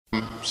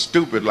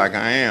stupid like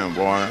I am,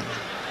 boy.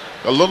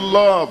 A little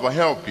love will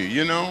help you,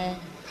 you know?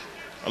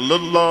 A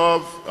little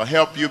love will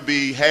help you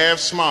be half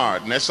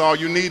smart, and that's all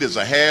you need is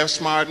a half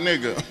smart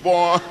nigga.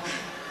 Boy,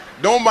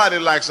 nobody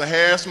likes a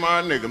half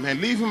smart nigga,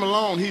 man. Leave him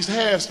alone, he's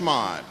half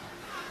smart.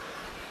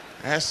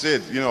 That's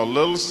it, you know, a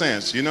little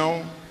sense, you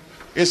know?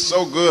 It's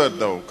so good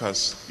though,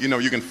 because, you know,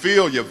 you can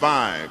feel your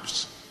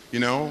vibes, you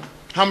know?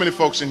 How many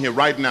folks in here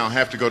right now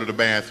have to go to the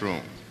bathroom?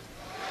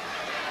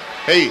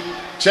 Hey,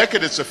 check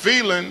it, it's a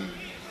feeling.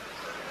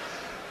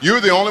 You're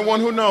the only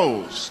one who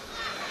knows.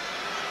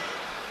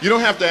 You don't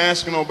have to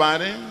ask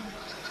nobody.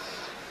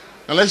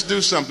 Now let's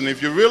do something.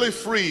 If you're really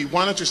free,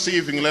 why don't you see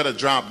if you can let a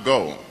drop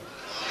go?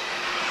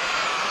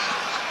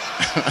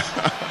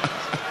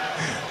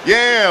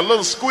 Yeah, a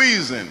little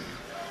squeezing.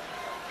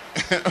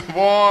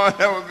 Boy,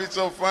 that would be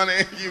so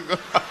funny.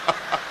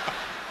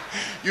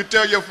 You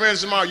tell your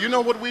friends tomorrow, you know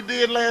what we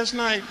did last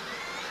night?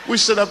 We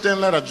sit up there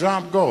and let a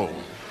drop go.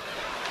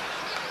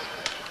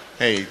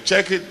 Hey,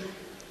 check it.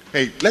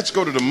 Hey, let's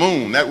go to the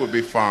moon. That would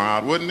be far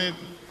out, wouldn't it?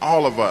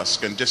 All of us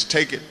can just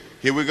take it.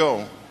 Here we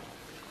go.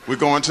 We're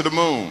going to the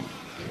moon.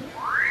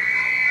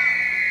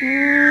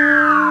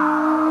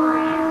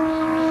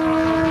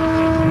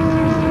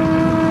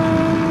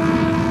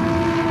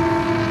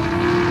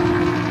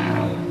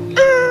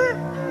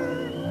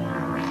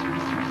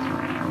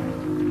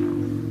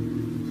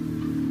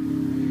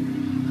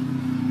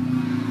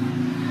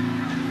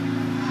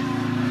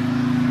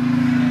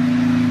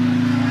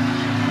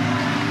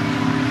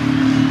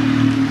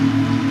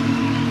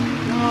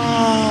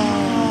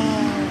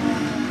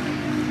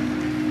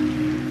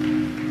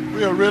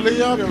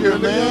 Really up here,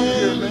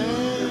 man.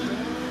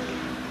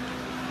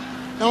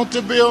 Don't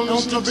the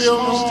buildings from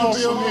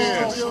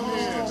here?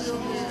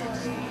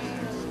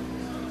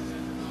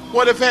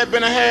 What if it had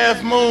been a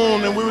half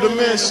moon and we would have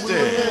missed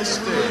it?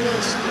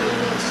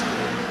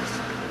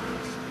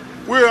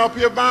 We're up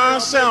here by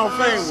ourselves,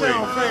 ain't we?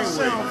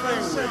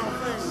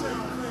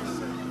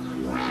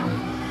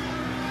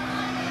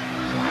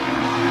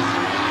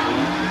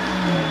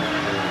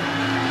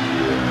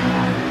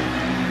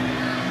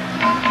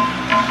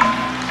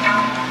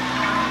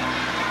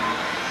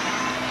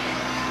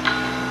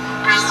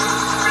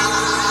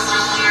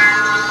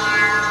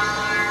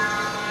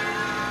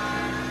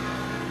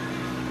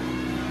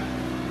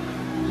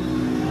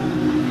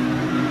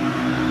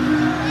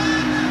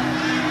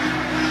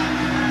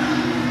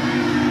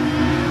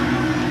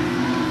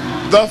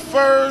 The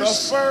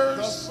first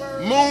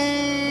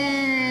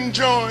moon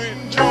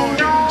joint.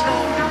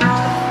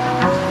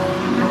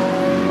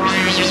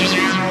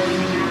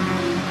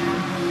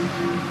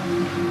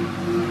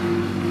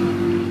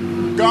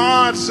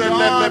 God said,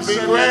 let there be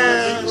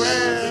grass.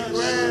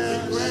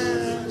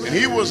 And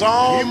he was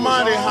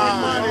almighty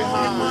high.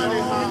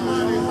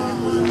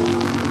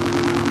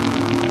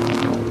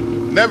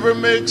 Never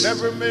mix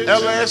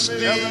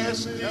LSD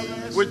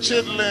with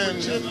chitlin.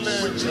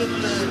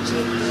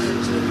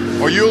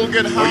 Or you'll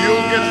get high.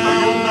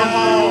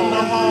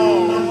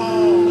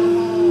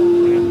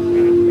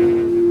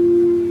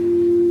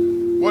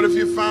 What if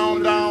you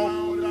found out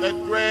that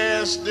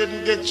grass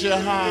didn't get you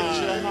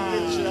high?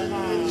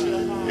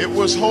 It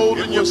was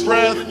holding your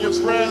breath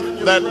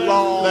that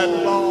long.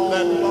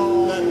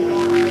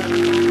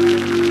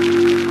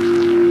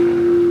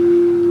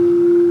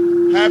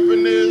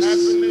 Happiness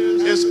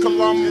is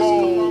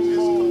Colombo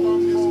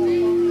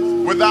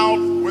without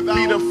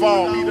Peter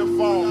Falk.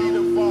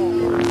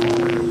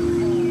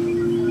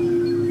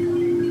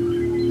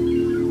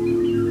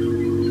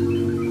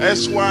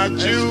 That's why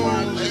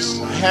Jews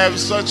have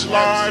such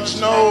large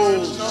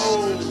noses.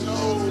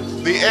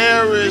 The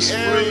air is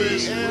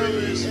free.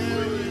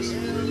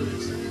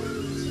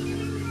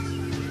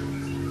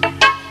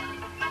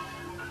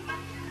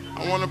 I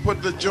want to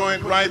put the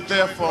joint right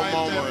there for a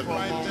moment.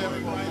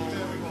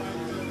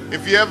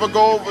 If you ever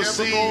go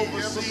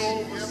overseas,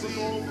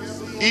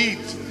 eat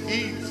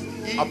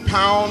a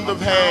pound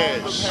of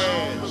hash.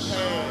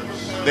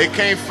 They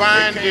can't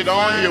find it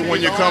on you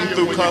when you come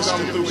through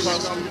customs.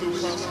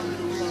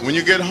 When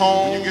you get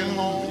home,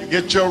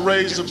 get your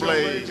razor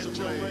blade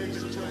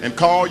and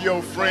call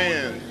your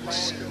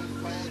friends,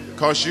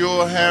 'cause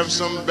you'll have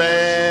some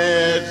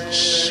bad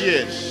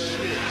shit.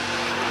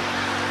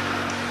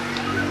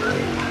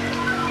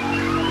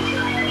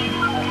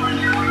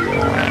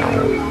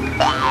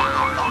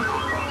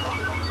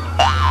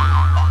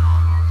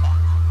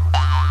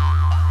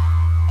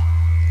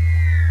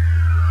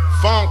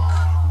 Funk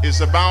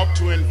is about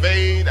to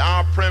invade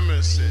our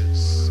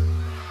premises.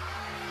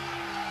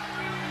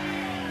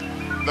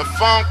 The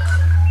funk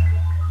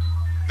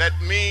that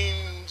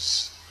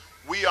means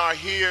we are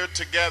here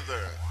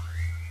together.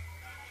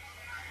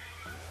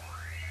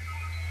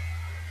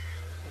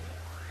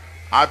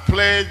 I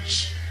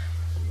pledge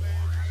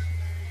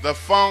the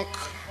funk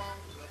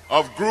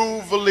of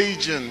groove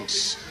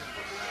allegiance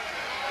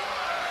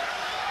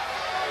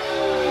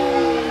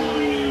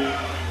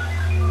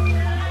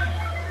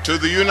to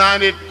the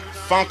United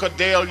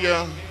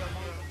Funkadelic,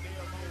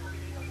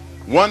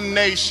 one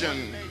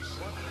nation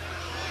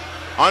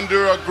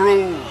under a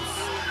groove.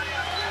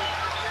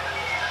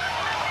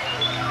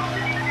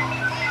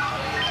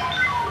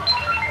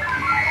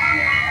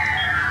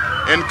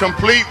 in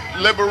complete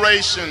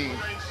liberation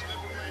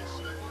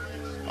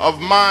of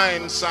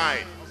mind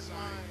sight.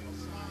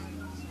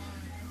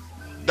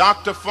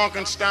 Dr.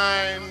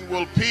 Funkenstein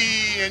will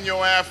pee in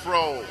your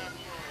afro,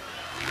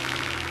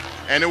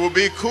 and it will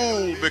be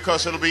cool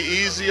because it'll be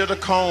easier to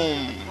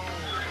comb.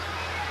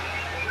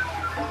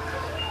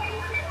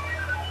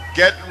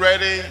 Get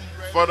ready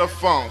for the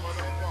funk.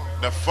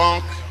 The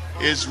funk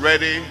is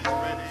ready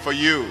for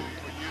you.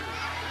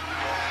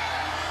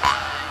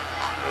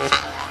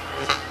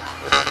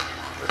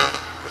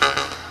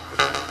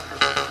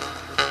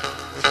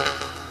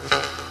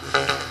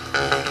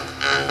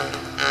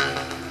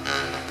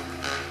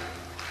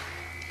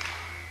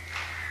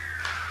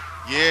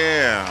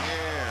 Yeah.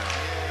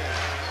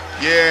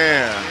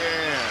 Yeah.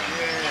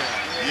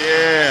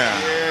 Yeah.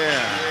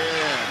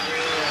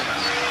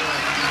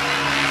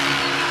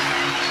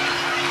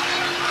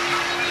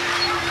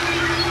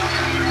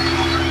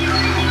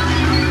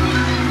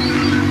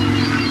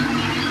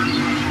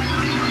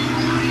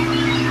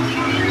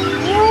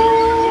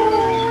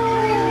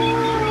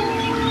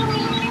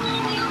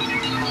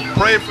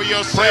 Pray for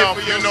yourself.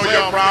 You know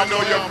your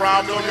problem.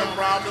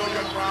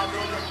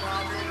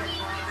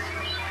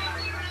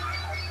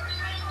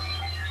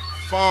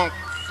 Funk.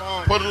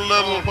 Put a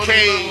little K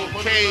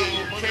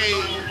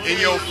in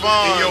your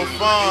fun.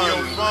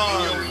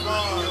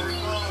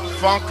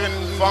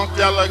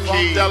 Funkadelic.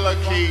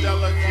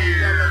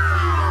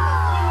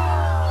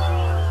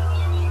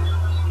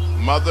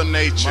 Mother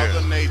Nature.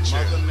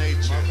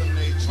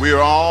 We're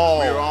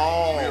all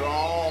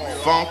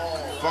funk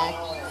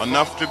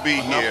enough to be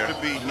here.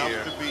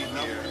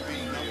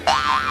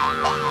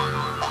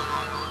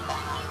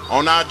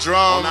 On our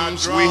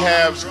drums, we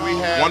have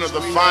one of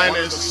the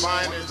finest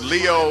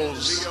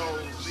Leos,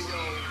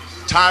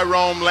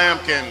 Tyrone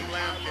Lampkin.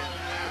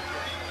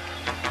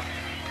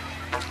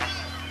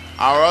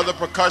 Our other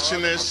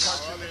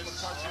percussionist,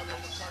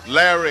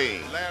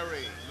 Larry,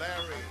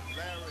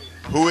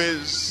 who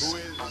is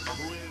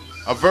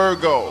a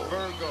Virgo.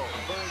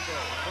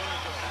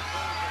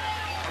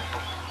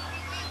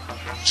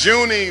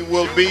 Junie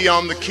will be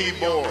on the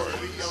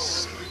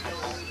keyboards.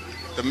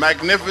 The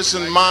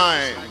magnificent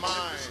mind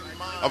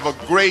of a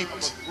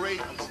great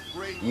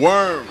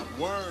worm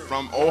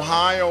from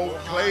Ohio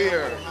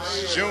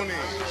Players, Junie.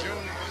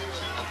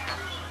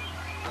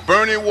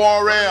 Bernie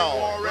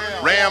Worrell,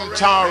 Ram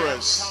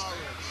Taurus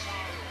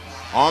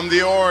on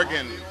the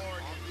organ.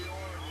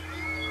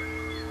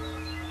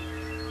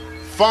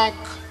 Funk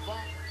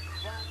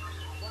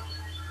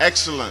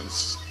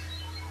excellence.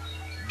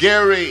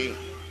 Gary,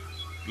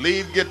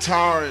 lead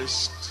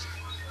guitarist.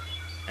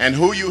 And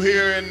who you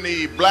hear in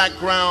the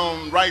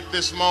background right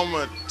this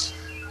moment,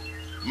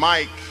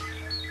 Mike,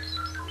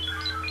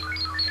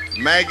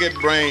 Maggot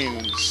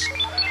Brains.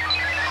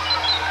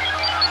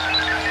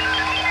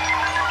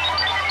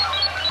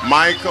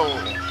 Michael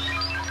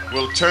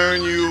will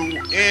turn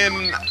you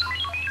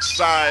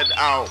inside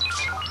out.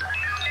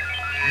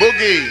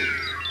 Boogie,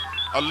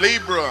 a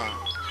Libra,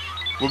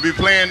 will be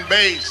playing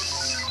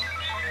bass.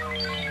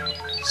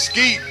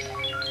 Skeet,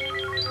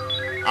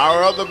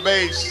 our other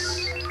bass.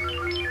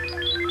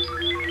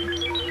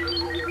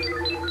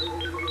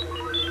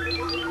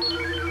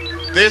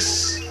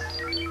 This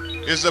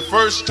is the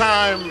first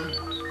time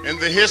in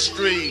the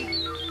history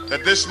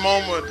that this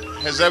moment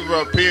has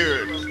ever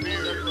appeared.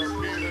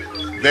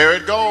 There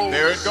it goes.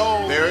 There it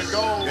goes. There it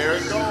goes. There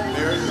it goes.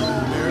 There it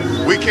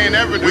goes. We can't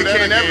ever do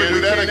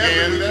that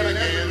again.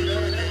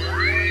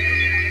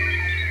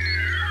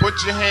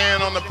 Put your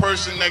hand on the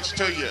person next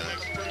to you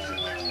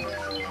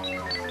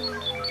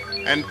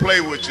and play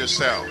with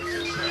yourself.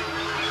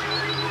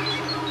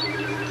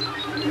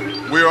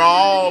 We're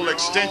all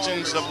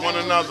extensions of one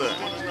another.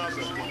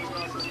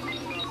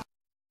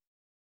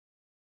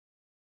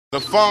 The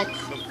funk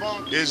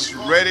is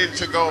ready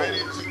to go.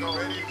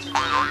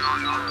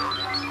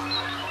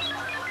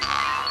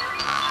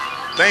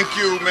 Thank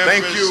you,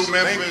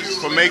 Memphis,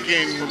 for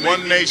making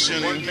One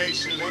Nation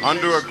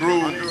Under a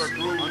Groove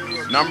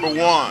number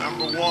one.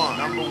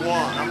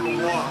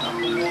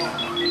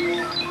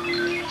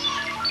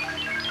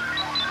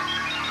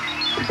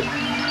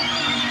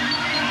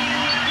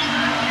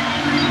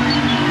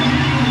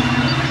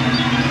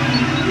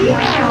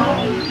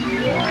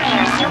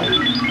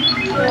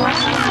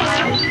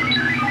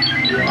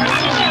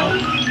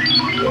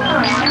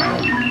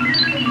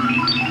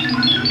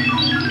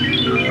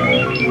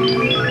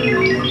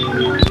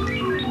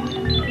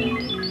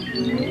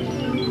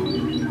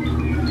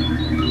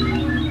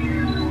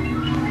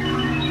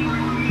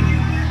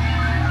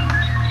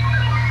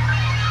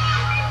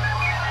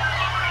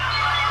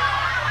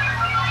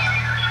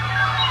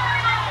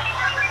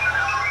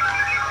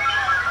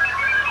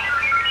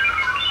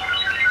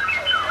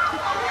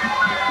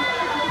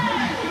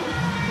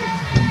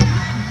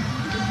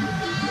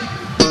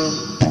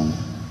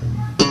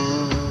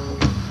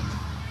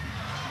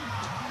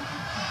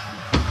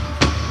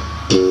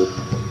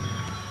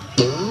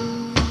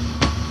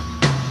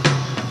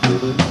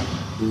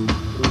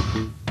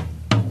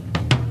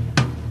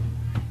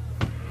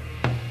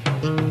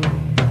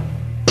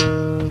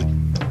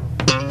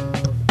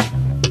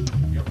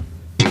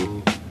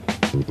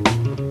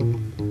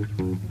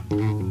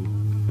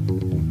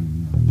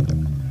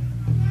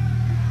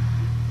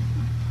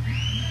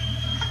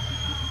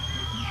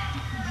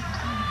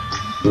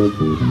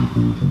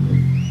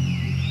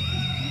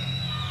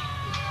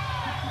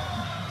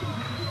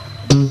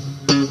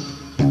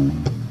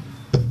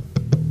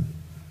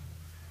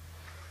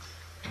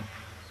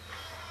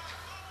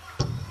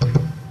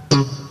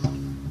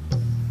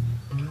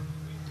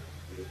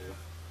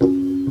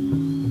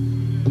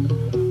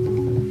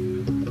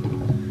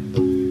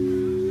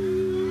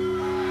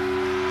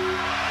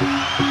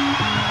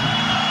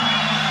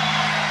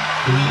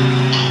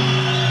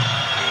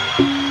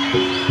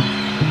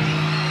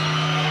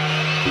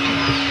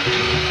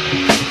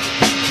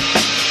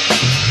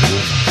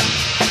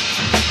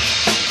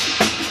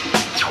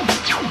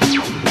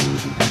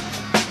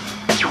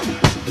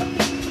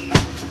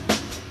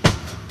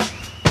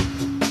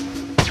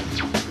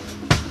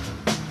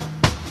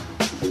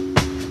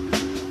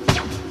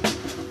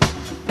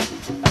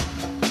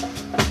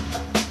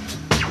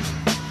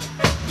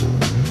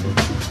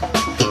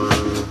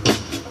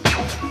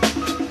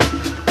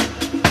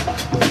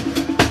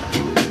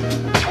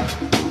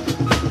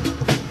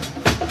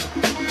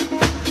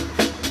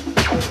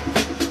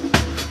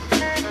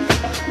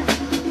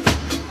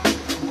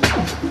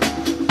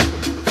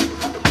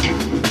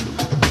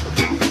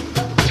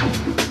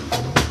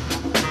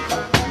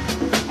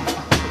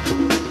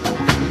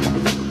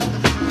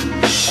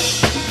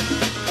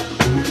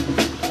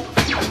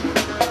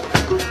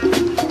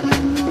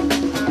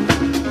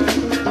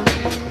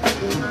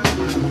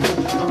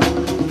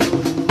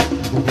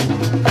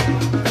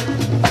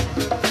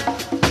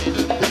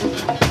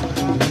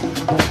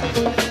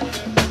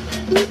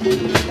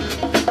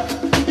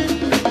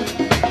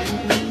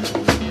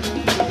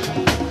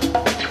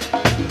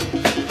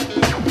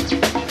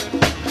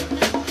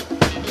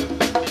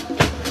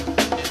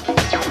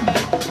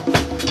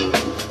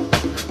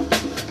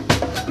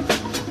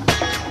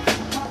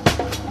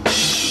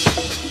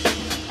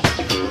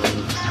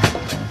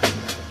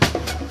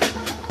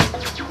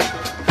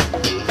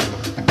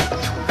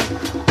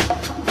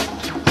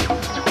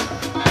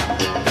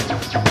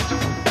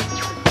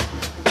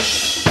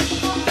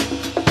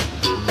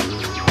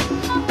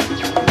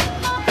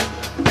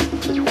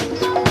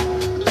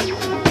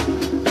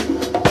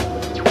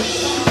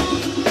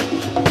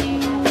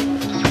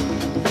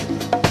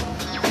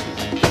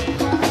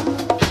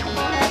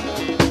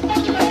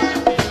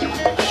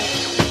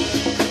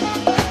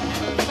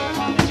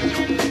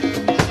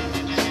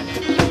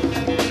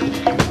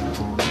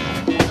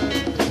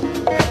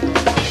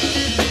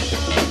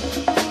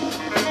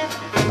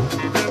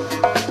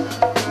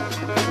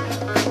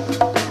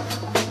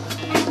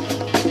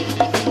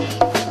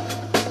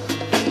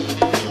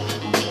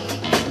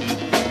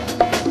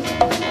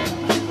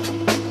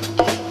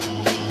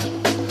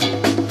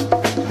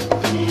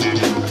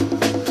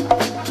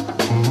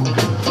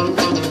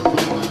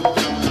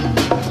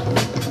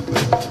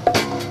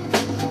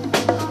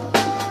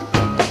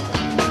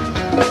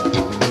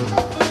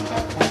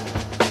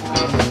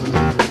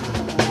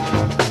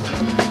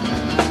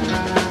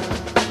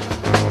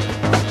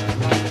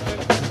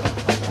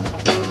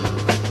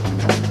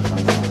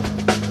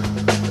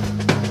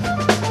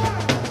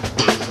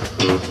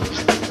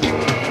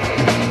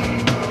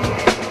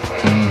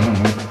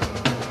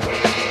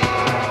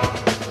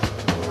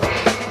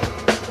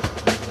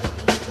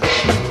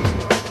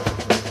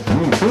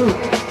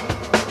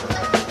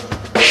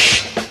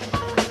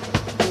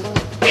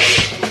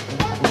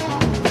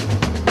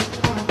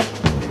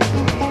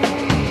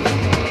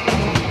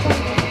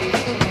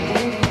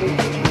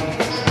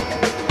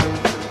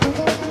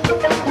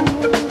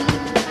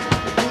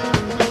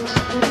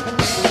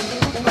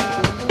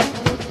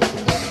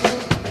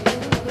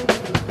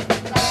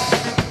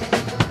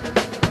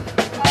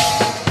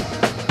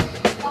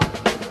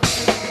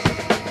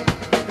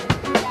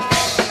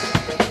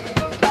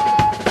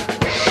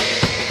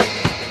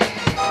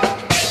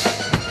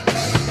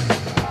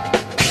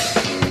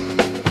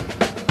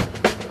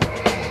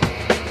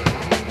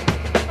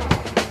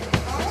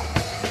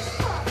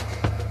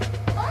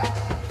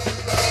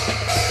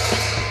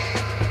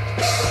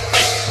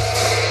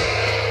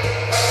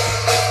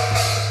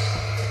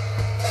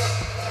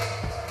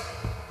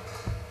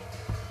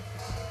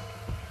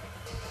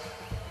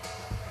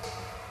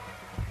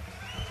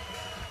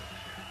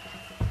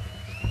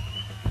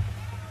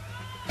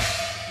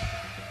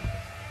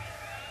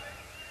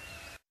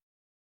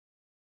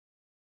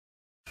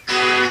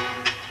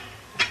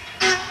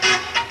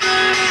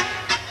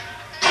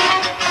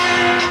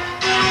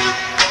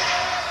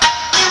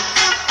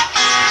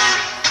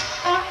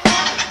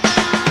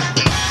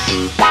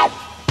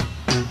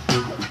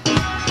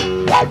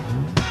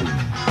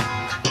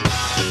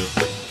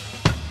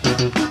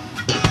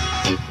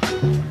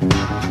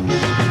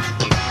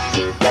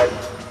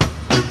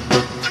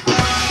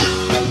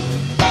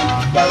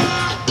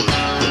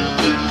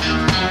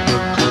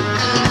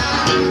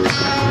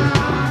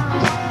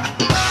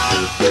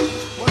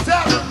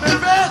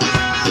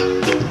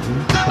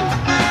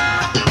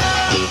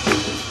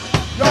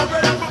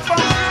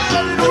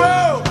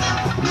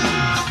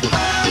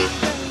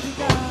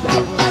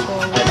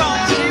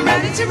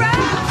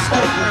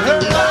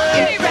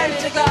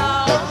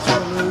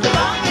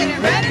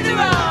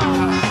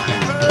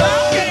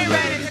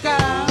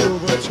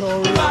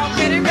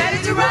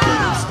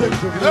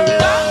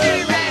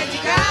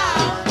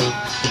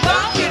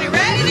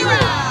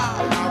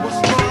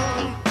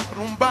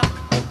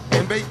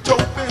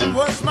 Beethoven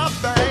was my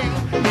thing.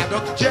 I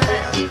dug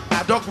jazz,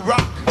 I dug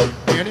rock,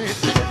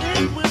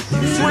 anything with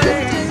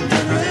swing.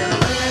 I ran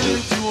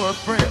into a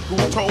friend who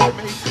told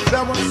me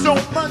there was so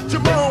much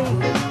more.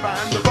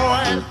 Find the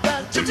voice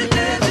that you did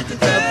to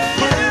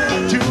explore.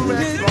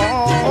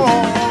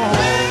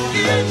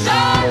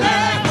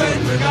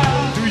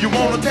 Do you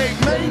wanna take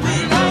me?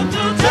 We love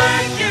to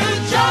take you,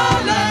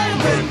 Charlie,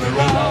 when we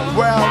roll.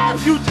 Well,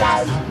 if you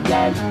just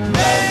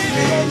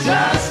maybe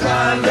just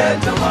a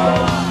little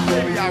more,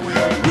 maybe I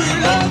will. We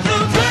love to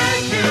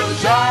take you,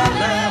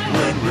 Charlie,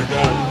 when we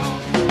go.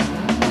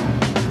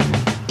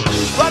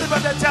 Right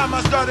about that time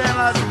I started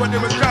analyzing what they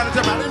was trying to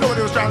tell me. I didn't know what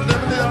they was trying to tell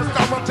me. They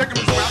started taking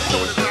me somewhere. I didn't know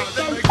what they was trying to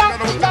tell me. I know what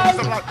they was telling me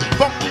something like,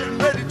 funk getting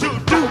ready to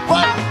do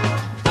what?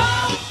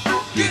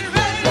 Get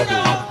ready to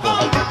go,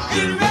 funk,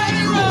 get ready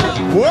to roll.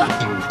 What?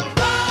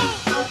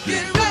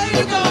 Get ready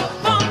to go,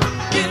 funk,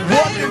 get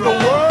ready to roll. What in the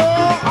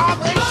world are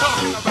they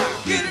talking about?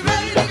 Get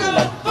ready to go,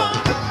 funk,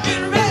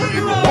 get ready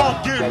to roll. Funk,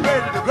 get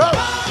ready to go.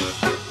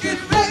 Get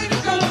ready to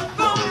go,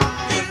 funk,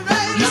 get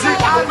ready to roll. You see, I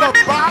love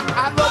Bach, I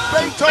love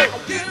Beethoven.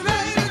 Get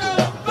ready to go,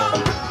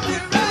 funk,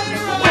 get ready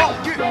to roll. Funk,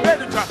 get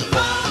ready to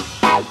roll.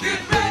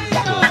 Get ready to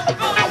go,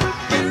 funk,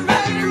 get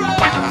ready to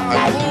roll. I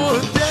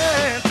would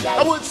dance, I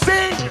would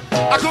sing,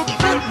 I could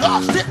get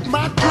lost in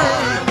my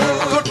dream.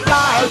 I could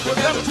fly, but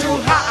never too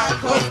high,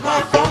 'cause my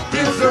funk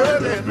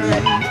deserted me.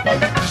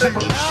 See,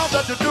 now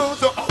that the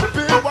doors are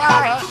open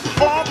wide,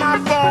 all my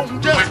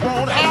phone just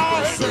won't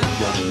hide.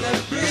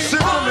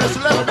 Civilness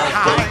left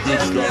behind.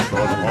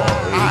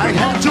 I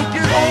had to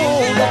get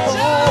on the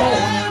phone.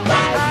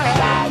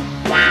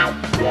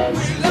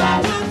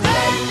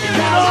 Get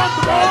on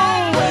the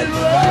road and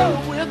roll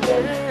with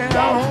them.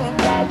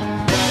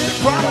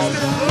 Promise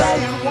to play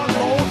one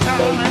more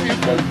time.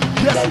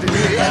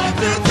 Yesterday,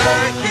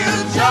 thank you,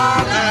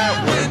 Charlie,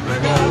 when we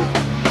go.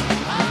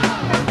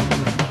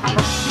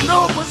 You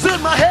know it was in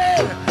my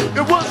head,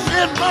 it was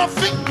in my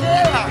feet,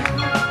 yeah.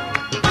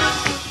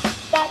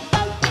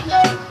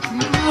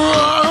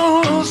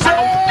 Oh, say I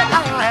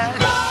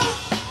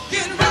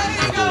get ready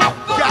to go,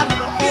 got to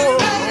get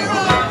ready to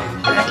go,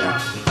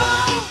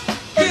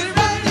 get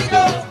ready to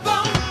go,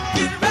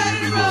 get ready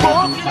to go, get ready to go, get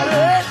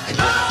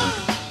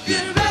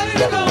ready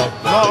to go, get ready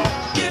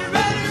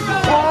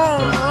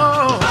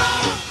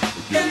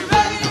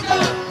to go, get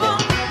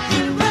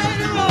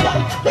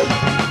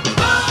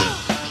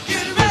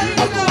ready to go, get ready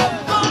to go,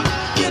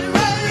 get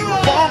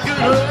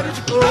ready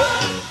to go,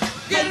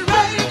 get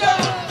ready to go.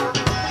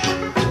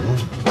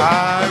 I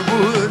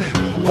would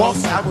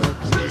waltz, I would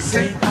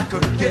sing, I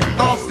could get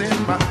lost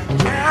in my,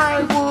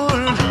 I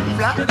would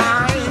fly.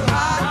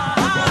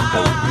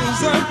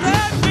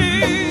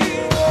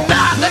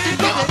 Now let me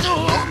go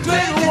through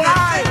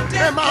wide,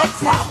 and my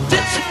front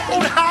dips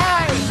on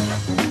high.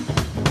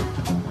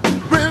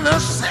 When the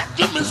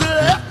second is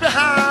left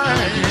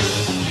behind,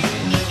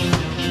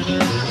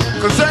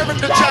 'cause every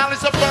the child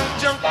is a fun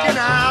junkie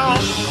now.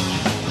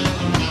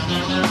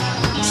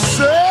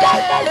 Say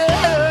that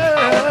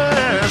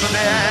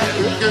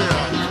girl.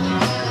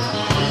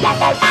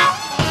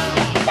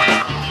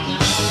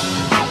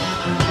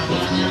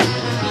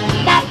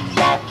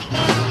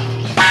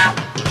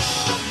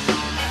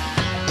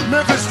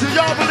 Memphis, do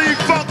y'all believe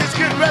funk is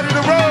getting ready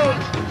to roll?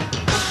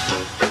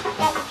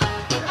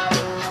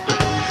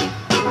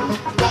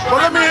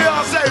 Well, let me hear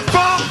y'all say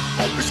funk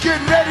is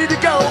getting ready to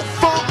go.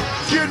 Funk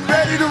is getting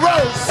ready to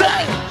roll.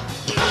 Say!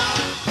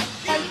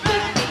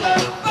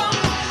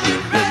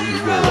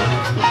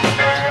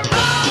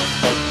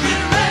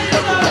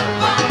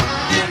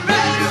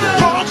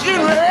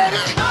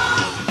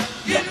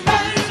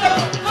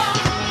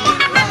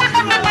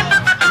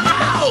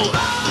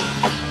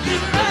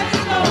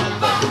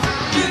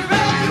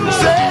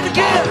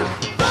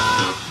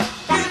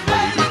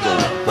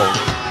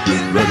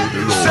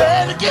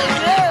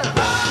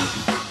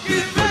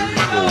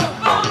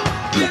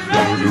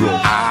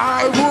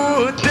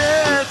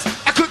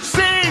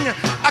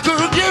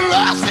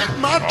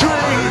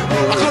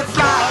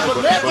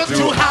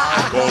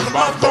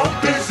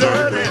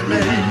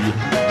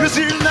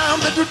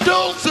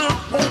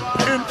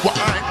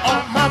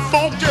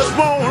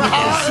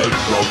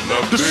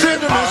 The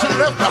sentiments are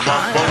left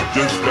behind.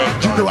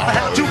 You know I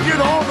had to get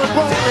on the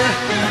boat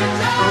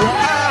and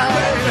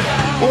ride.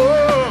 Oh,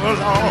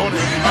 Lord.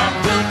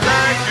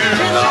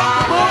 Get on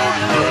the boat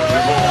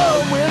and roll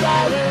with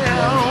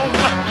them.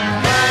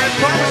 And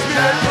promise me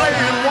they're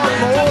playing one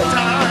more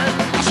time.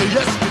 I said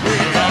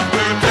yesterday.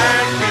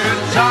 Thank you,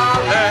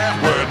 Charlie.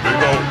 Where'd we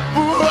go?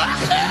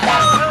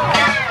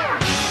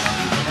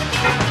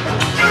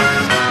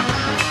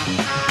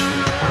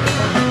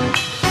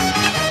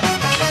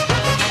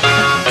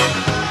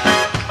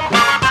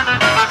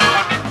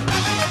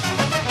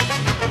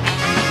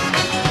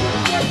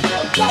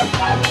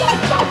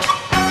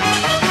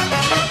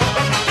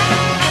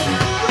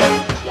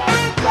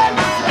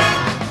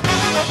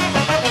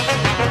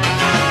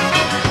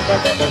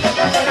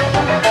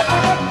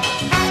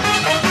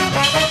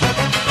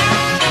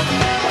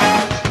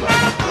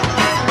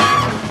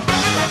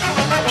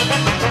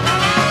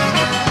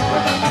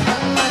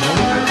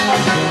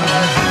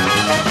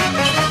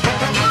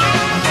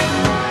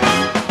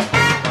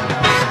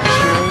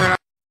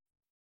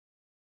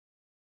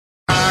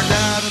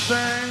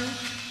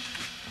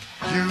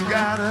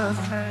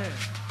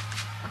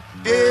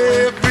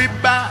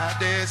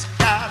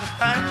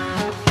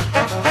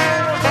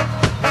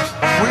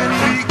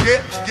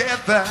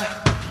 together,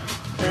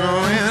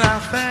 doing our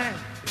thing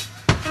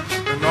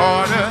in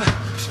order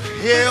to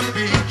help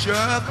each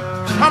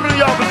other. How many of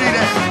y'all believe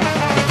that?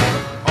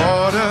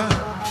 Order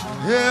to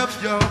help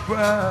your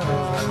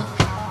brother.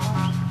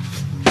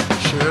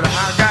 Should I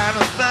got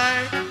a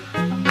thing?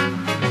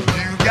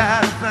 You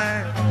got a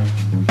thing.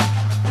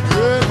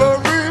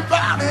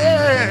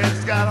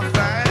 Everybody's got a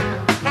thing.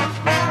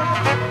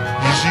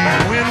 You see,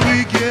 when we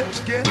get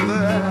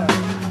together,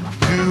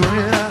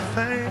 doing our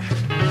thing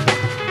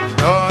in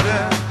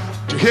order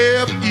to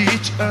help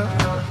each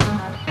other,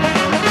 in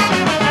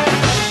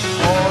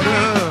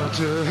order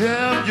to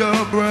help your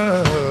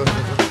brother.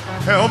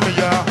 Help me,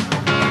 y'all.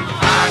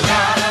 I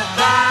got a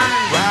thing.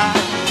 Right.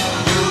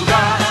 You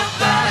got a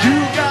thing. You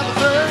got a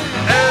thing.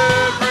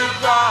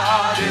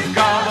 Everybody's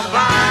got a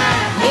thing.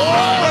 Oh,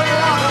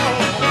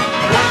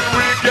 when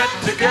we get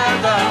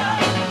together,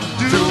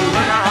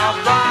 doing our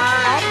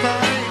thing,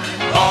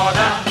 in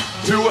order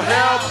to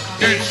help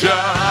each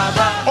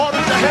other.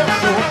 Order to help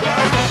your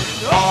brother.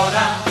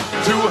 Order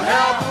to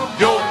help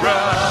your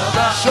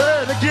brother. Say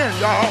it again,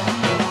 y'all.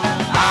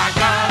 I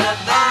got a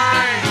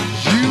thing.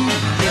 You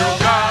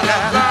got a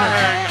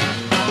thing.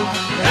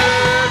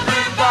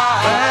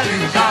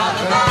 Everybody's got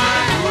a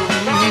thing.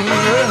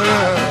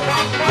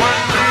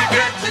 When we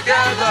get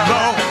together,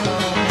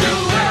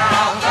 doing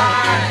our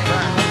thing,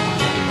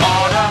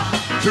 order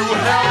to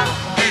help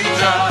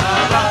each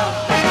other.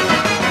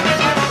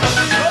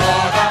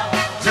 Order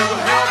to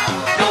help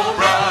your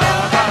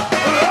brother.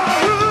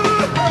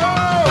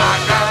 I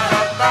got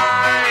a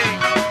thing.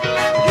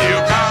 You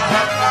got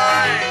a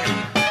thing.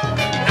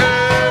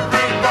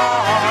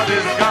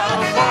 Everybody's got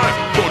a thing.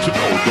 Don't you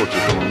know, don't you know, don't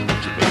you know.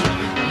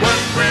 When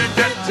we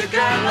get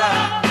together,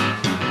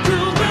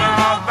 doing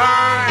our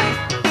thing,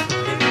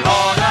 in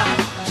order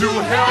to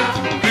help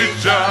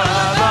each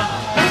other.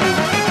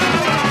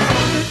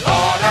 In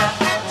order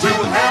to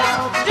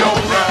help your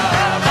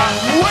brother.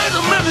 Wait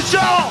a minute,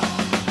 y'all.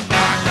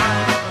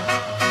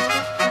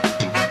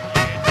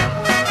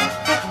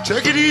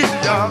 Take it easy,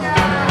 y'all.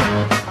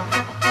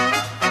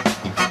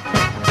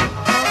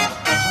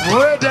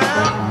 Way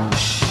down.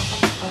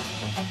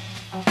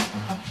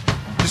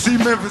 You see,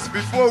 Memphis,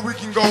 before we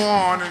can go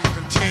on and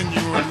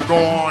continue and go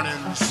on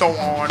and so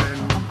on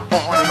and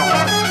on,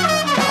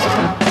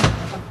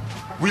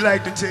 we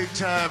like to take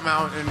time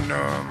out and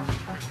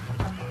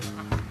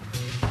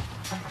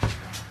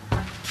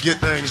get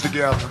things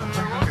together.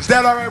 Is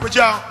that all right with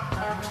y'all?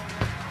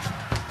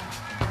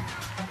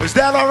 Is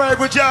that all right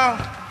with y'all?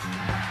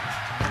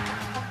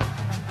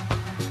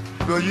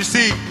 Well, you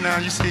see, now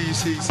you see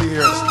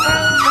here.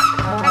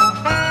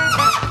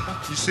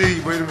 You see,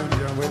 wait a minute,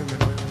 y'all, wait a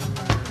minute.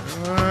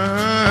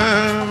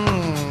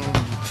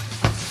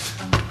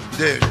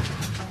 There.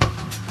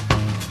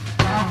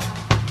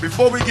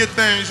 Before we get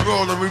things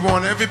rolling, we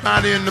want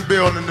everybody in the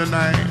building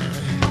tonight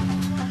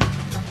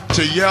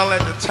to yell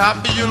at the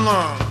top of your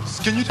lungs.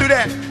 Can you do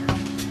that?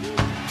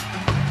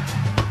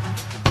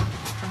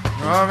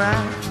 All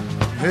right.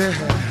 Yeah.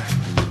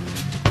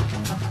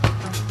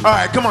 All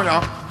right, come on,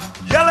 y'all.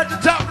 Yell at the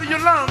top of your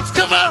lungs.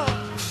 Come on.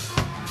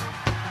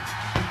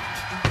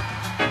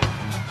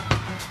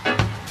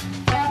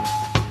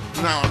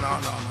 No.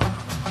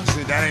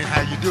 See, that ain't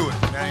how you do it.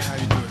 That ain't how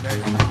you do it. That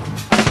ain't how you do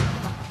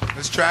it.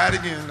 Let's try it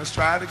again. Let's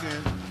try it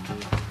again.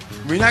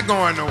 We're not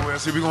going nowhere.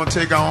 See, we're going to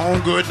take our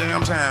own good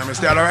damn time. Is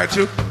that all right,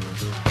 too?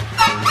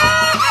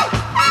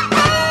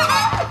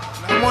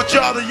 I want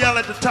y'all to yell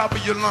at the top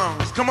of your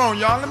lungs. Come on,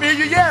 y'all. Let me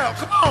hear you yell.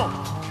 Come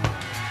on.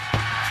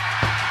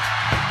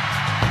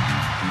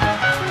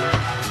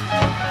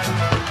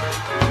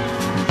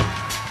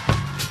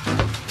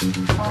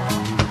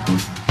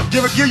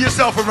 Give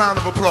yourself a round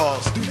of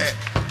applause. Do that.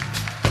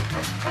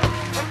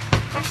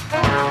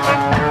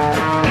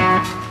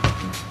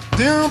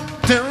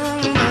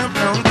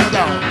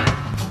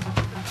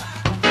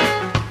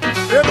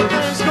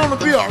 Everything's gonna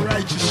be all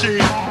right, you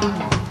see.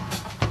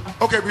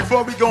 Okay,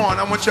 before we go on,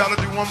 I want y'all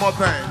to do one more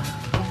thing.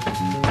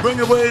 Bring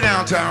it way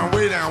downtown,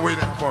 way down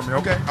for me,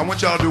 okay? I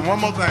want y'all to do one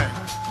more thing.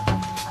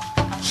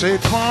 Say,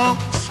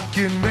 punk's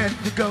getting ready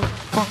to go,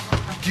 punk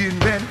getting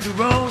ready to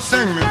roll.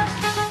 Sing me.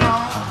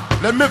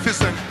 Let Memphis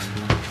sing.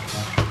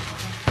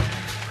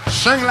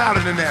 Sing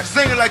louder than that.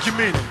 Sing it like you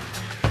mean it.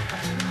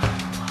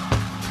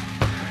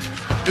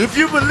 If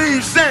you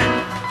believe,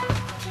 sing.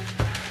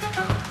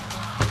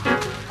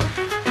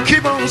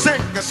 Keep on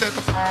singing. I said,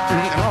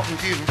 I'm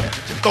getting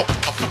ready to go.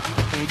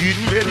 I'm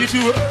getting ready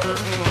to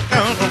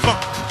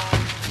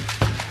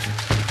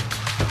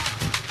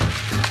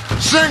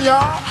sing,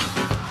 y'all.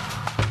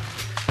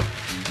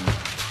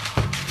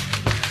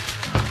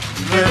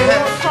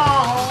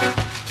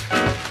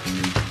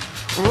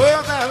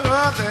 Well,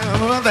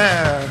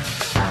 there.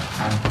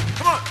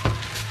 Come on.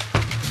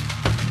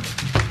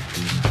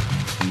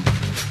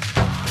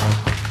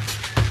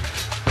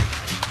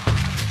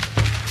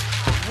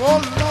 Oh,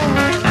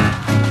 Lord.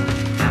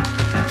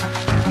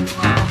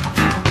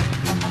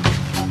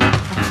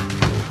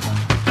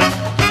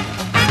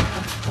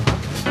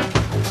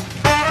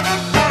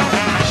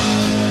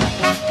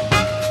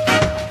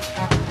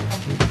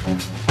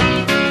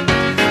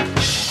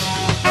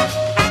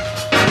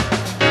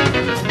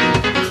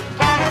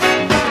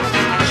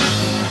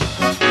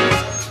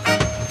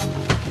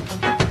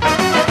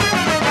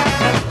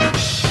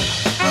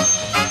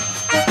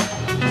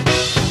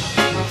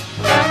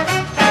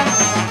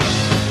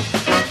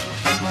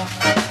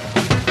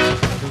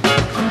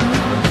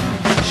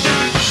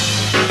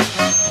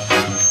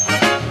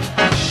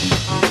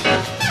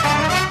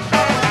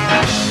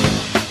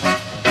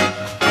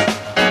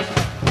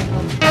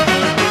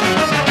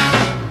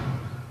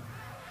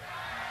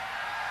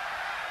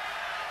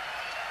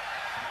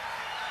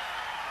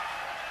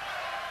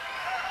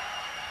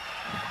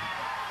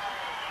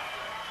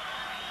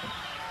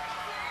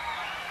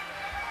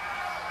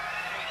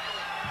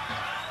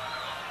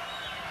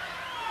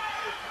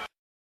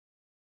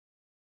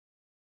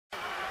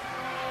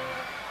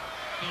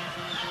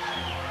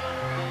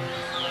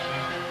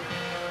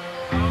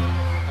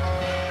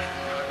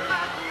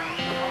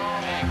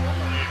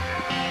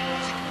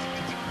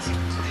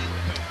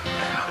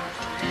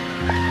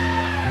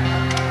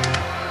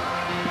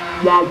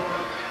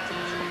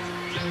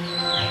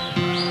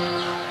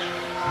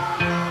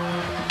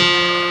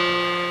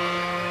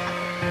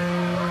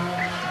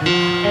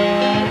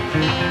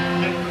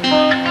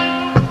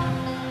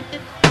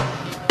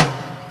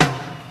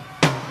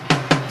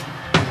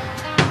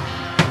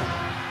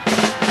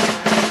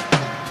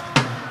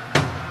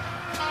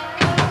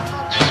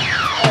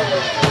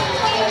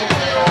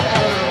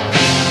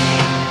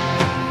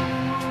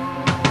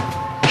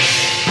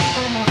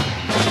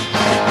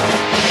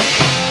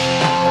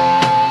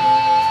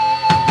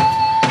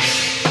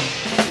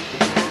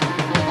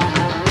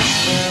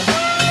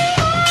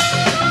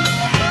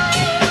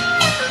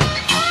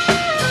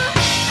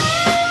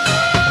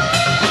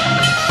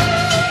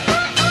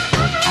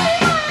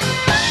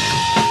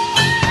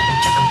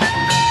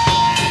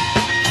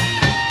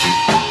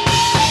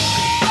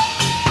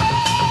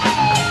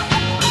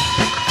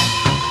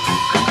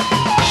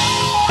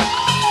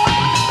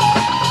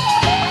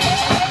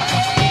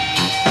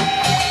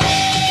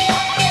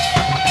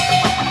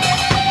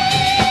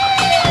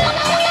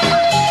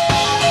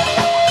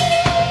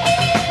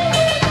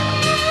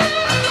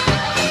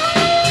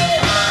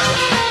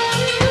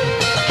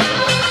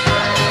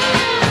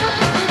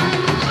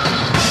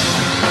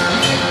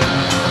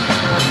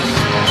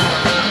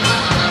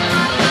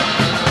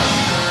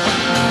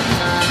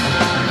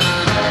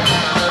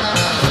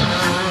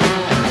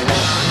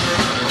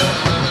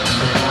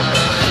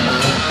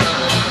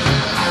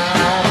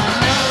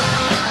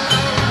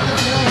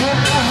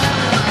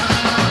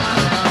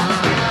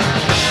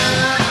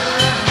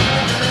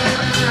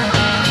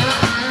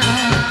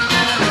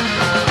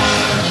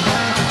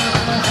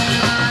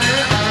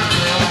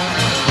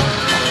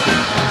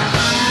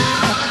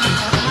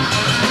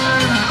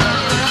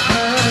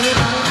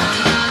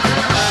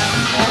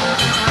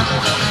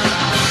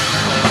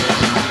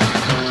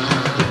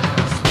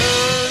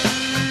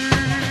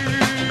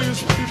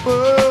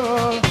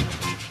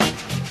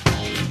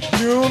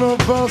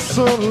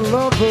 Universal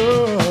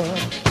lover,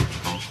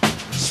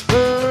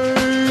 space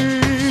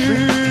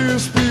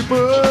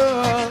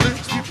people,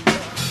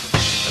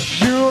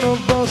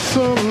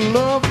 universal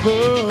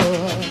lover,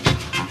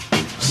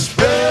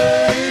 space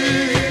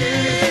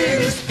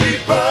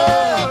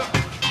people,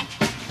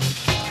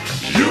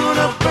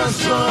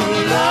 universal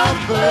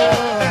lover,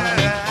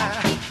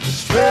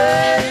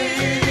 space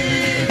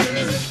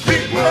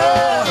people,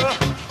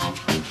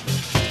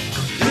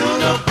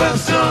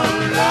 universal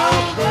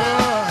lover.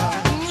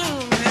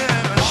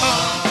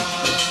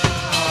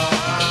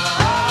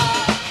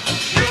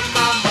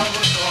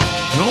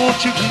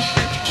 Don't you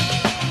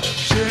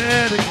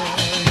share it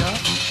again, yeah.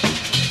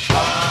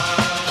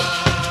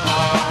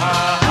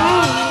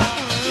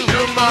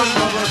 You're my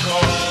mother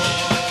call.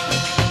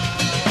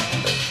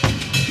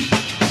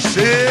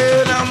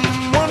 Said I'm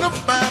one of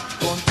five,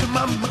 going to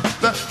my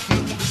mother,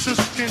 new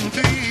sister and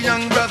the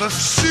young brother.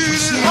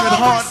 Seen it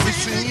hard, we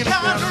seen it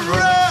kind of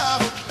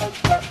rough,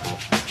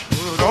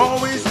 but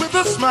always with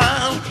a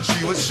smile.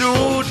 She was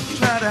sure to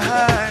try to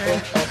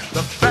hide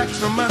the facts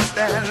from us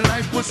that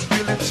life was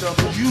really tough.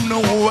 You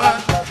know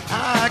what?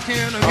 I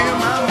can hear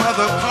my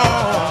mother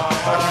call.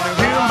 I can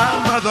hear my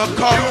mother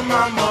call. Hear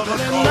my mother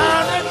call. And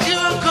now that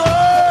you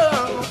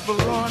call,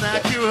 Lord, I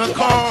hear a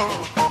call.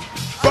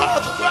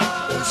 Father,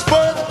 it's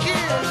for the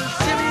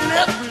kids, and in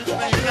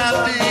everything I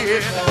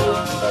did.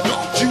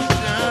 Don't you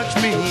judge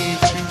me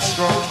too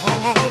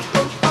strong.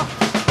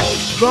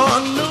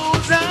 Lord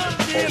knows I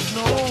did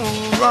no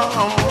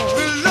wrong.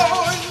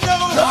 Lord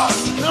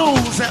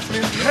knows I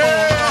did no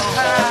wrong.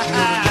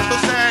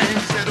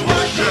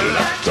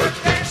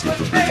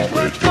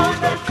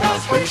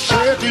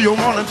 Do you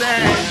wanna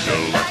dance? Would you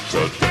like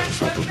to dance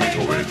with me?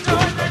 We're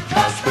doing the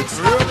gospel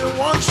style. Really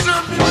want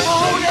something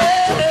more,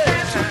 yeah.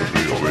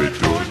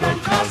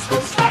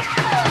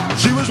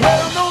 She was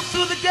well known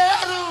through the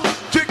ghetto.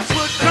 Chicks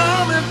would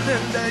come and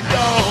then they'd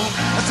go.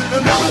 I said the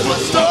numbers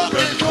were stuck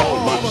and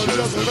cold. Mama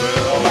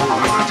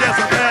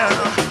Jezebel,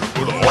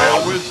 with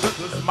always with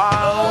a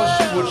smile,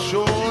 she was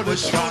sure to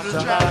try to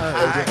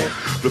hide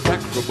the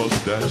fact from us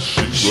that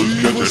she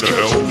was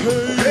catching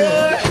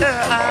hell.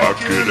 I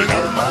can't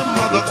hear my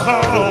mother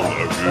call.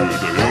 I can't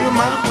hear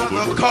my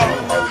mother call.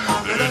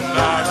 That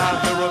night I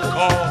hear a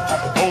call.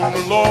 Oh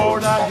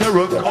Lord, I hear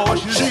a call.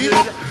 She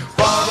said,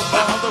 Father,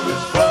 Father,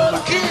 it's for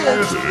the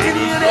kids.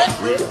 Any and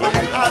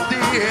everything I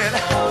did.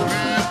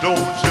 Please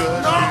don't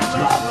judge me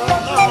too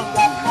wrong.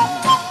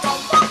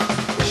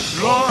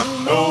 Lord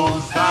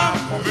knows I'm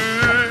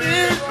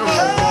in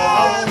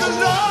wrong.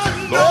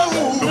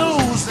 Lord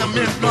knows I'm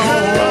in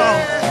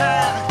wrong.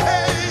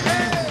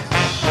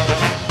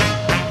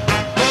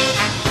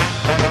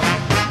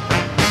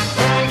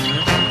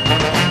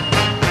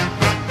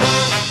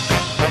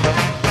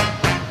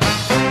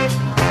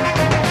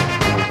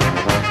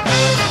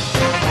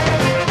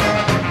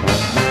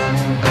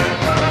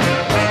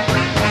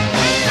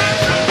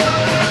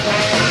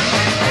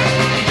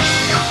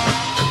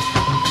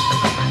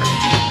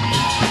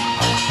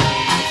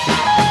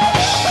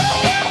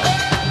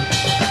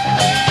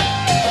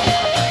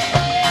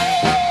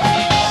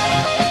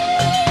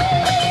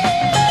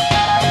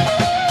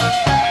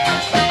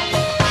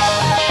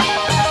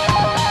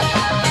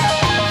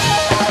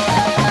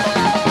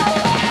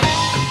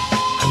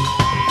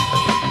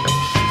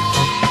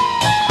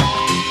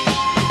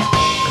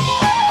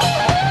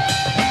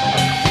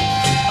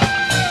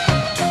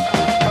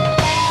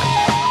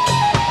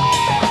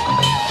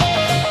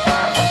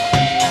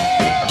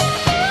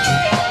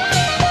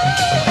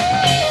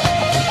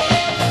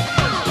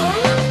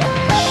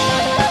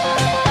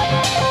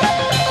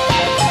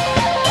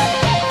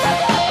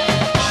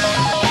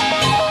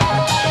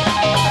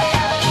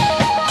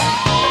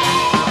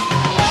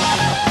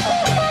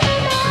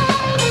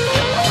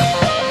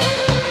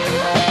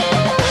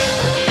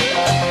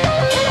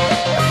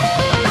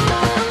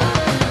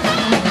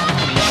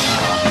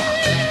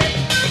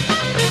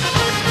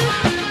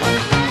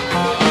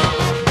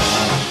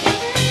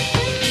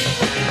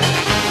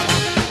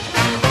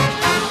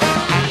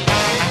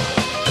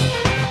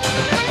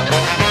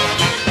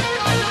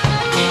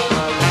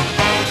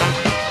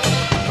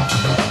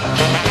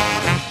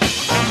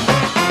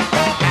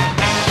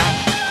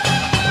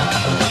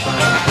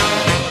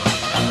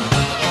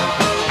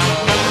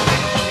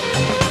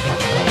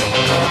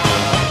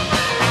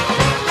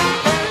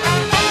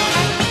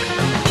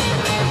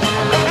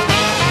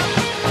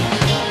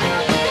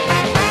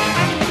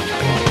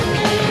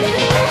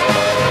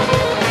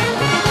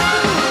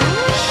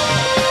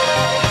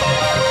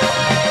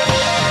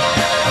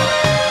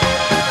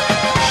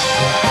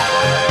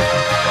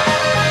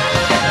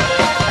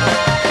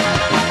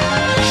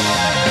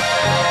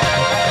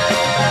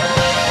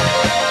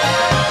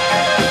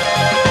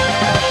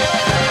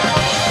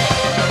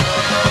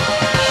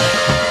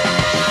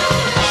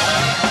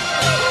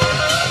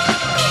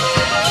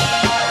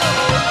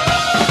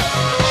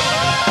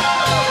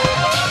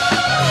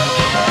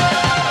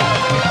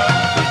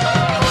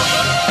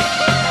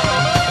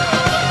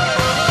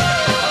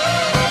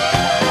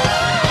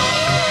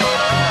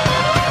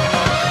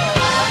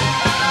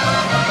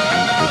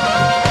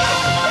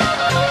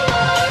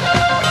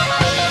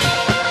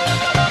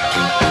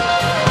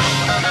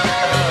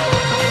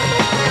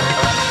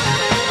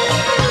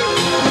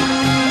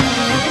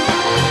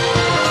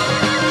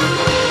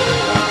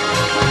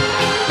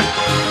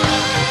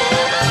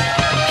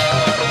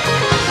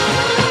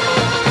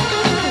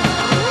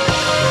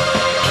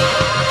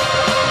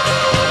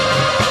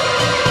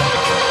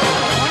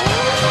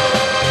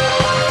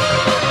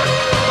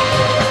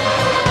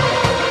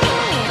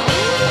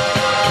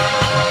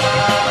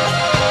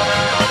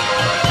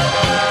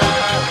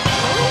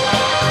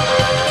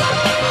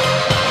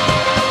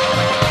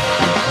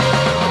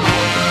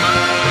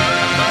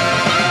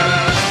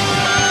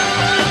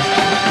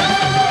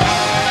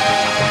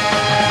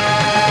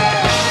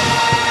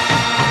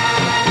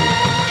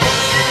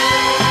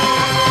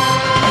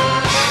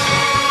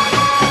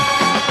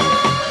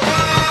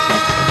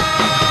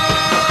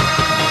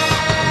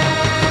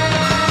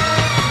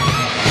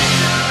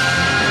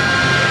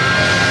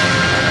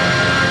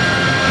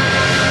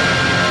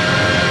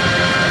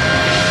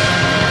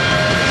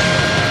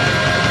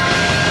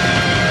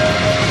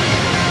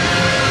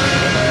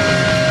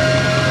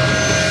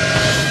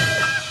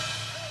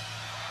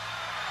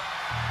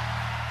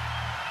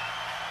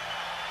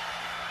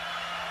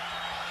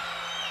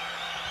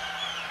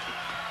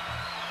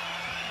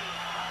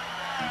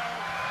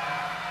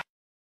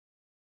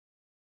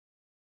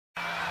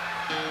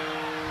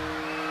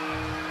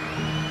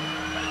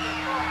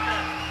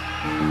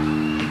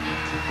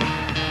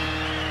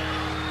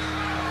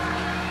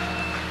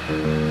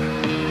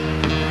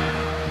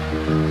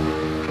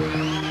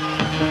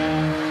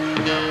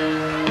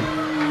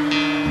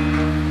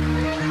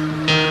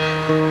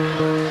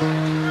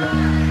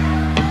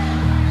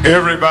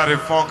 Everybody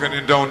funkin'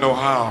 and don't know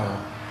how.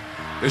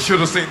 They should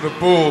have seen the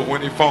bull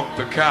when he funked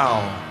the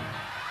cow.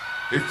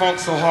 They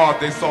funked so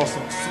hard they saw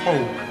some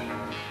smoke.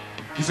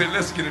 He said,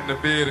 let's get in the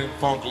bed and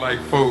funk like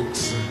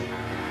folks.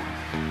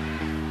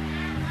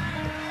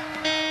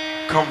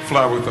 Come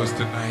fly with us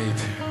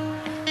tonight.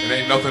 It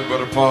ain't nothing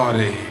but a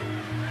party.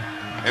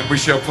 And we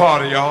shall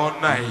party all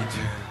night.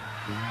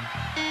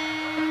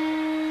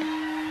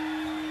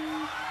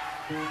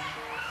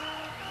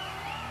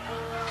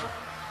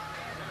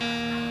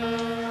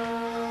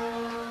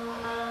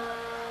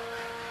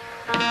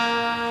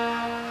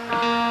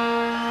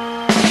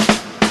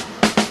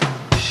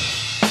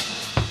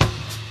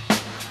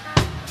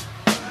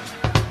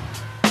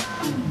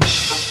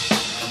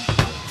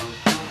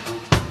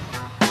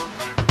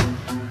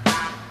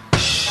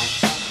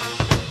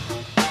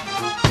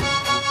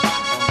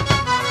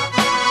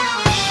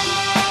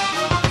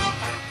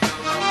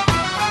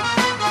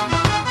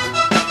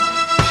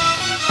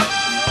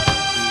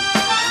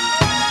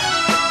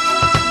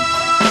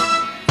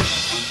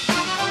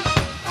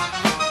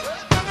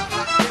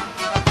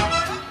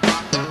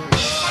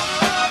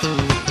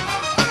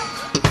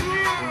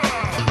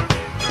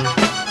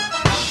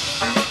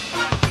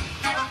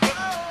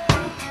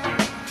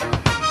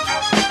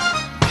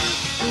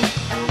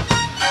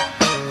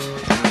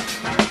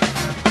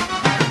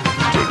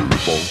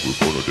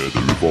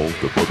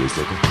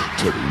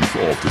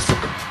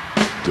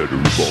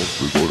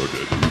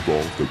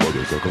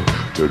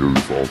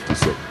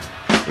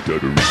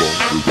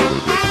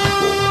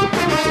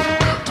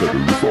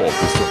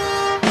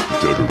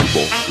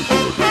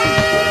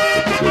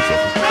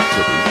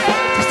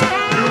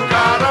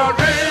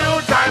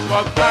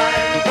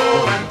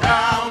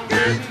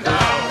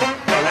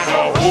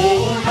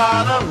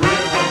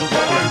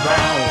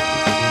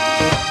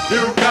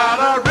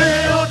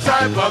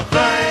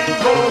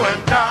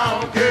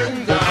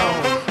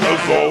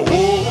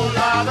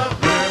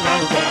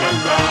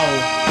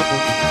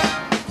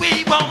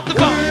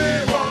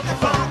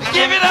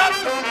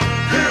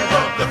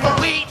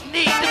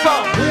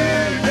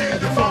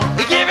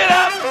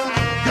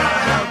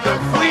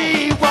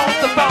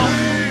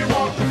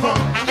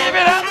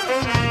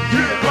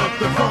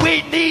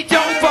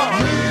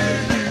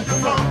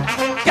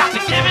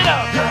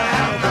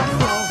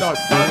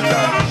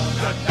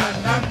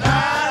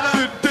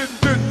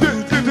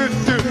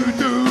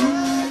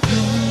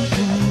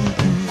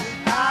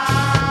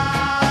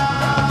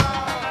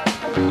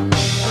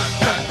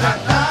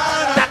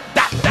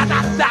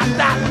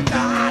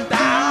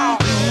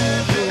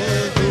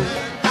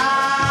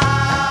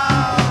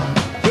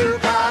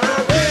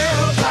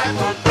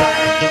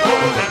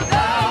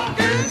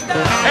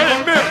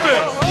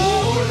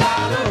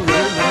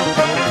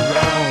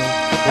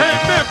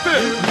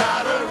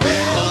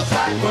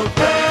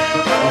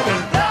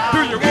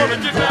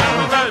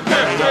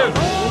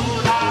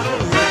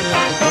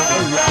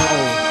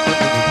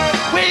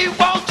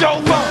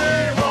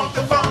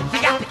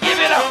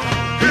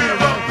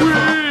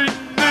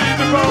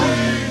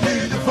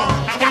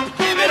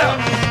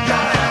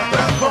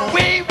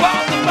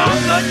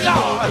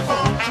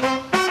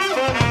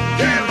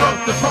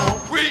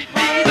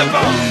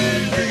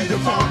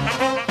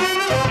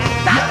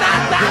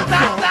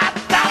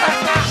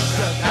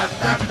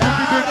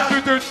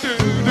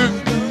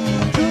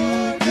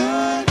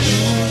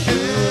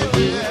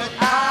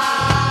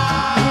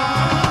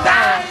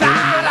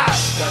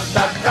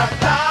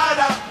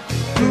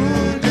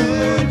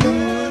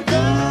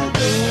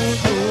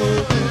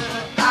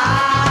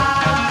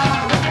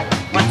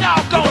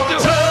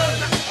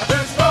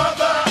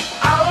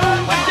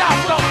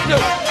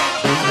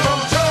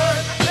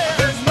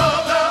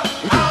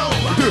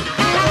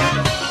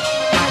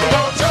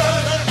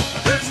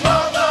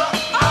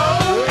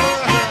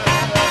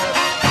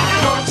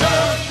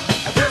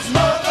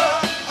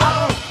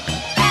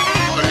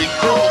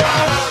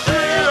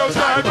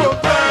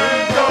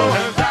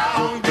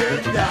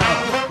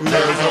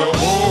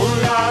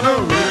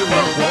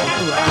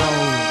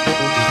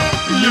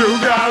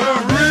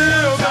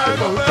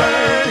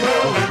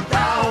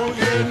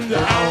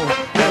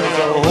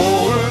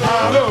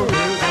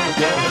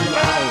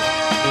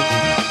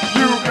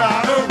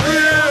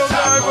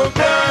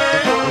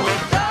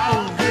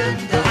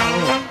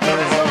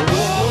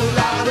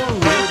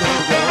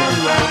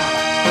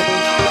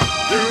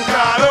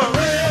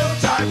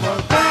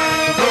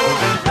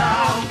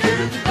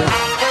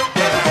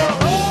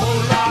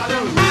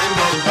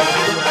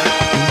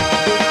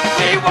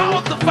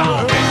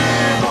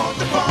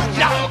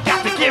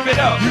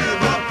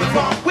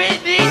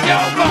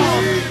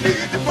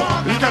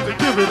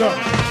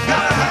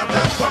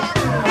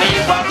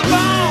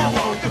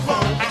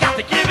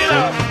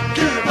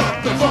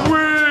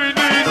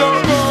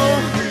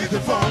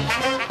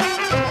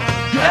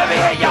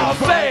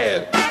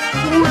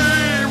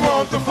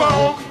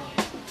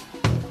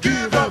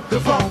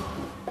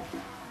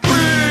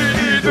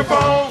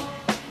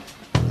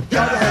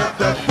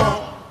 that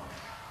funk.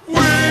 We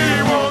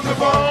want the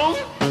funk.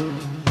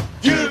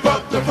 Give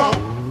up the funk.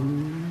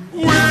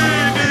 We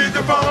need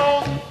the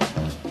funk.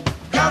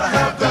 Gotta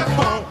have that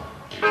funk.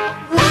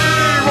 We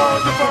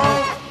want the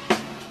funk.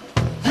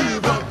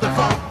 Give up the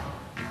funk.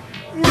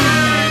 We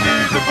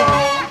need the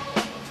funk.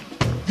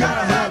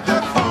 Gotta have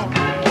that funk.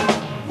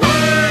 We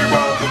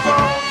want the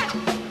funk.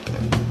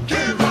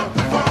 Give up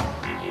the funk.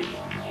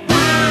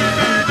 We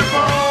need the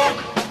funk.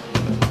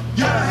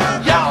 Gotta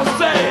have that funk. Y'all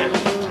say it.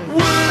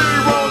 We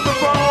want the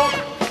funk.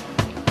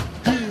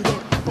 Give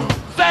up the funk.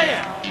 Say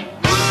it.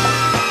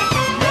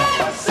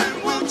 Yes, and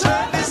we'll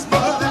turn this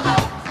mother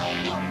out.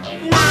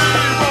 We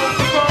want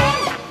the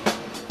funk.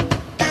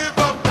 Give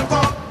up the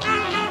funk.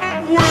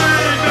 We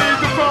need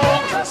the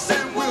funk. Yes,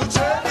 and we'll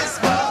turn this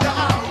mother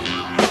out.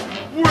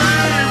 We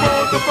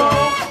want the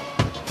funk.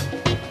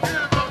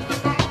 Give up the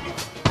funk.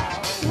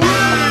 We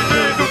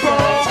need the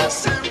funk.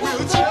 Yes, and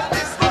we'll turn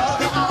this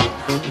mother out.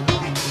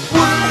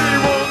 We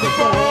want the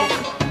funk.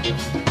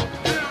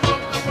 Give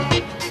up the funk.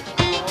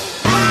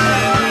 We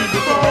need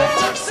the funk.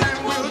 Yes, and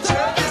we'll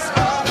turn this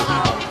mother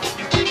out.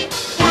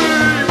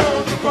 We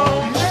want the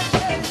funk.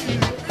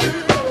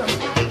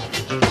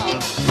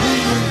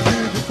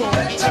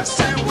 Yes,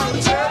 and we'll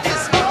turn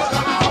this mother out. We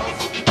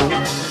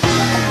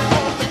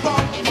want the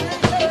funk.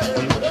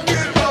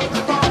 Give up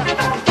the funk.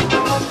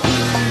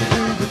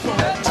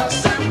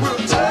 Yes, and we'll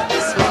turn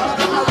this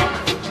mother out.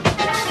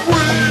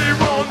 We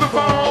want the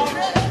funk.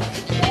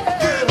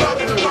 Give up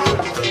the funk.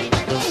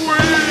 We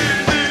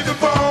need the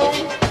funk.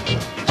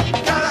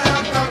 Gotta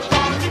have that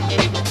funk.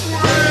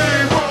 We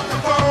want the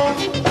funk.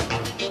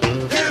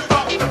 Give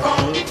up the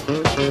funk. We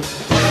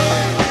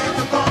need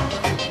the funk.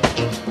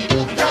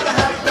 Gotta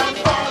have that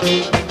funk.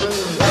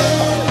 We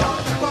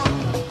want the funk.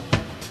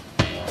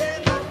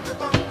 Give up the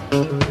funk.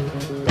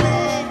 We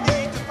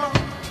need the funk.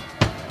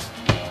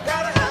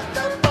 Gotta have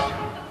that funk.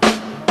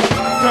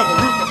 Tear the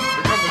roof off,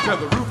 we come to tear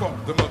the roof off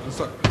the mother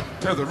sucker.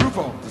 Tear the roof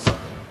off the sucker.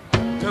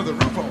 Tear the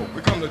roof off,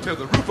 we come to tear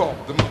the roof off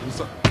the mother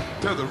sucker.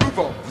 Tear the roof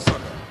off the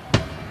sucker.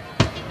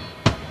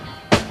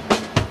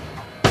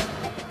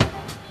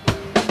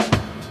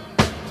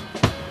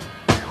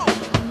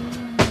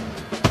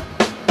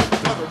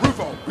 Tear the roof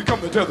off, we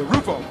come to tear the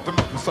roof off the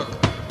mother sucker.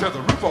 Tear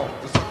the roof off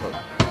the sucker.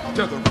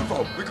 Tear the roof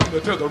off, we come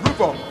to tear the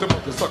roof off the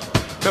mother sucker.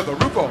 Tear the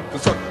roof off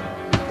the sucker.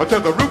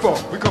 Tear the roof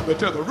off, we come to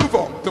tear the roof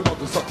off the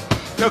mother sucker.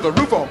 Tear the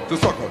roof off the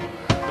sucker.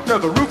 Tear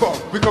the roof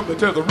off, we come to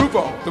tear the roof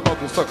off the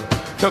mother sucker.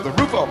 Tear the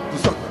roof off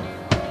the sucker.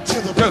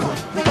 Tear the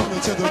roof off, we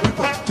come to tear the roof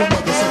off the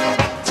mother sucker.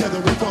 Tear the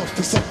roof off the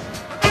sucker.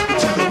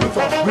 Tear the roof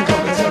off, we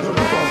come to tear the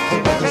roof off the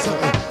mother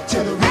sucker.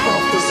 Tear the roof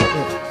off the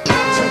sucker. Tear the roof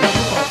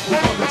off, we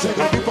come to tear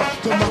the roof off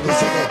the mother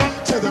sucker.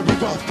 Tear the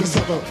roof off the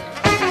sucker.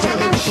 Tear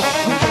the roof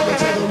off, we come to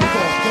tear the roof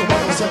off the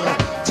mother sucker.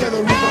 Tear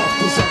the roof off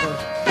the sucker.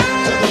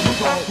 Tear the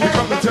roof off, we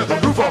come to tear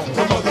the roof off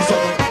the mother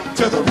sucker.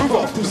 Tear the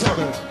roof off the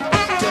sucker.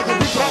 Tear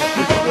the roof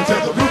off, we come to tear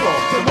the roof off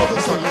the mother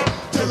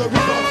sucker. Tear the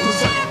roof off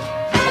the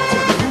sucker.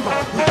 Tear the roof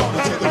off, we come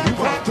to tear the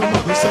roof off the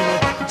mother sucker.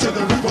 Tear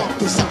the roof off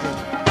the sucker.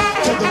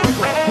 Tear the roof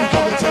off, we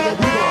come to tear the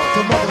roof off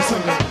the mother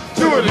sucker.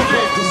 Do it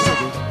again.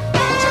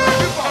 Tear the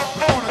roof off,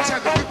 we wanna tear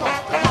the roof off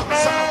the mother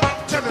sucker.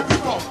 Tear the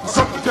roof off the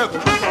sucker. Tear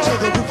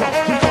the roof off,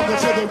 we come to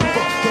tear the roof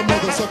off the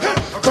mother sucker.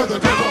 Tear the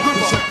roof off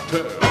the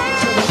sucker.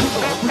 Tear the roof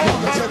off, we come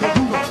to tear the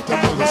roof off the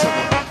mother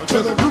sucker.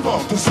 Tear the roof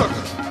off the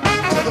sucker.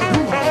 Tear the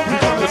roof off, we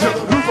come to tear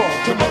the roof off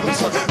the mother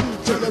sucker.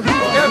 Tear the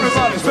roof off.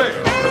 Everybody say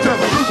it. Tear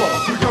the roof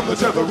off, we come to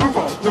tear the roof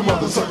off the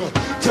mother sucker.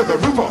 Tear the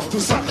roof off the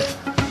sucker.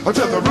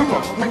 Tear the roof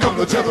off, we come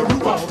to tear the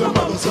roof off the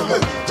mother sucker.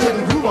 Tear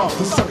the roof off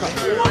the sucker.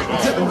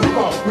 Tear the roof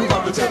off, we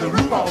come to tear the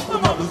roof off the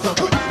mother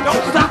sucker. Tear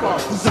the roof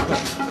off the sucker.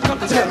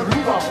 Tear the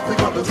roof off, we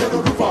come to tear the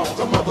roof off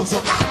the mother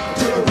sucker.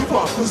 Tear the roof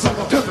off the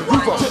sucker. Tear the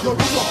roof off. Tear the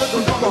roof off,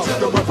 we come to tear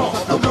the roof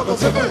off the mother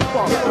sucker.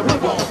 Tear the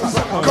roof off the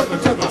sucker. Come to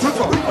tear the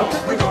roof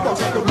off. We come to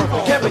tear the roof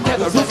off. Can we tear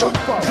the roof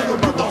off? Tear the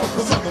roof off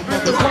the sucker.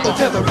 Come to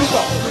tear the roof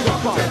off.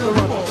 Tear the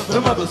roof off The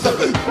mother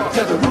sucker.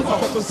 Tear the roof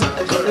off.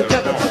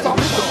 Tear the roof off.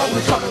 we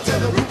come to tear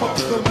the roof off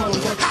the mother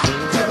sucker.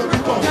 Tear the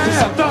roof off the Yeah,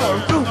 sucker.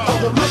 the roof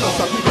off. The mother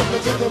sucker. We come to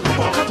tear the roof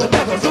off the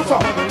Tear the roof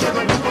off. Tear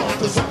the roof off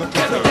the sucker.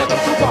 Can we tear the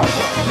roof off?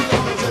 We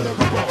come to tear the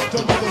roof off the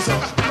mother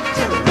sucker.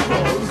 Tear the roof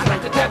off. I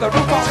like to tear the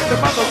roof off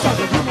the mother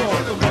sucker.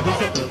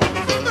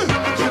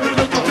 Tear the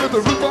roof off. Tear the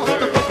roof off.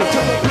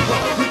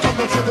 We come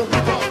to tear the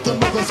roof off the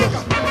mother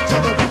sucker.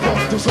 Tear the roof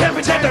off the sucker. Can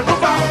we tear the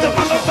roof off the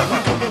mother sucker?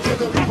 Come to tear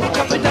the roof off.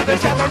 Come to tear the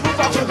roof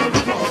off. Tear the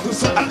roof off the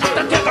sucker. I like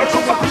to tear the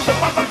roof off the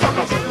mother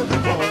sucker. Tear the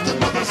roof off the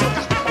mother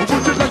sucker. Would you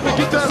like to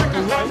get that?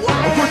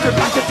 Would you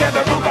like to tear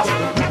the roof off?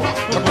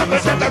 Come to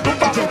tear the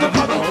roof off the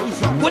mother.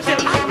 Would you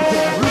like to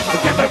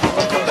tear the roof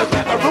off? Come to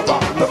tear the roof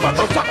off the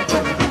mother sucker.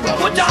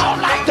 Would y'all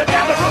like to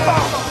tear the roof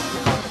off?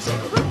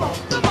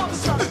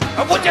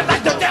 Would you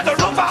like to tear the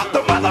roof off the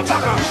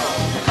motherfucker?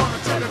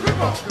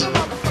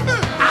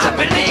 I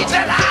believe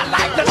that I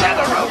like to tear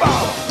the roof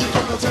off.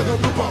 Come to tear the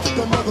roof off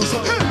the mother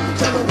sucker.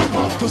 Tear the roof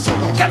off the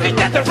sucker. Can we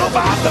tear the roof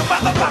off the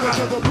motherfucker?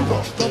 Tear the roof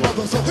off the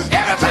mother sucker.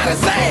 Everybody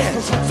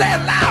say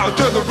it loud.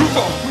 Tear the roof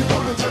off. We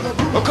come to tear the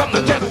roof off. Come to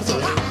tear the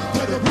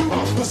Tear the roof off.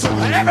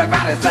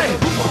 Everybody say,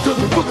 to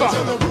the roof off.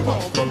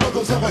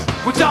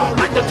 Would y'all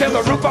like to tear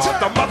the roof off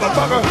the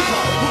motherfucker?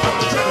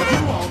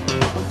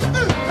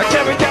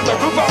 Can we tear the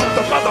roof off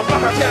the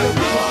motherfucker? Can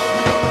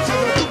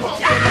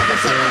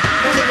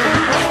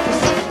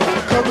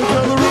we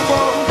tear the roof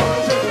off?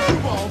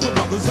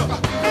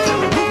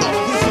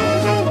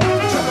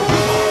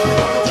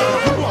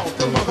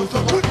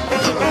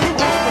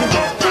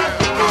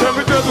 Can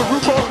we tear the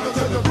roof off?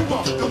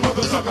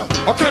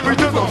 Or can we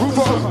tear the roof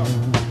off?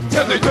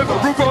 Can we tear the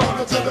roof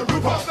off?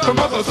 The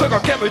mother sucker,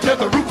 can we tear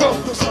the roof off?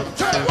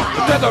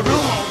 Tear the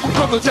roof,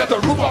 come to tear the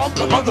roof off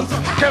the mother.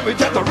 Can we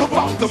tear the roof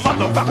off the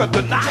motherfucker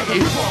tonight?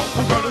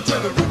 We're gonna tear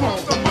the roof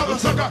off the mother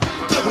sucker.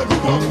 Tear the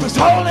roof off the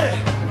sucker. Hold it!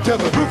 Tear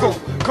the roof off,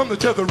 come to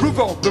tear the roof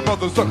off the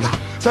mother sucker.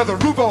 Tear the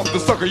roof off the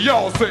sucker,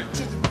 y'all say.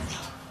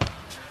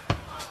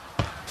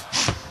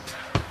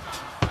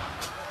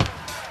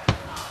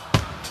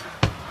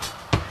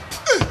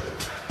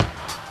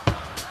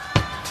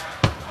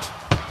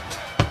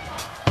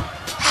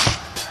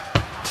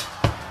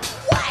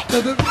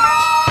 Tear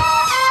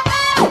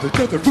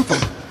the roof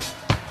off.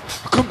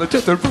 Come to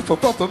tear the roof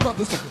off the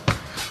mother sucker.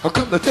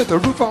 Come to tear the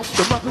roof off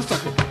the mother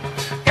sucker.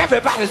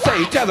 Everybody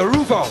say tear the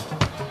roof off.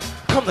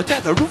 Come to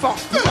tear the roof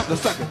off the mother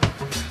sucker.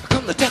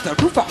 Come to tear the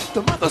roof off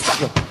the mother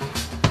sucker.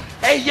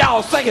 Hey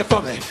y'all, sing it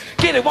for me.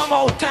 Get it one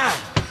more time.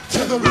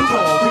 Tear the roof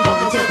off. We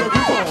gonna tear the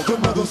roof off the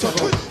mother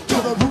sucker.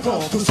 Tear the roof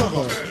off the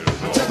sucker.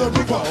 Tear the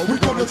roof off. We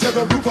gonna tear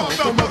the roof off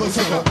the mother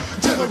sucker.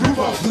 Tear the roof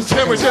off the sucker.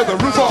 Can we tear the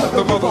roof off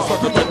the mother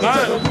sucker tonight?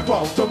 Tear the roof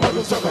off the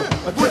mother sucker.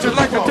 Would you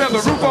like to tear the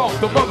roof off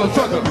the mother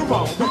sucker? We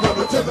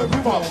gonna tear the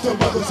roof off the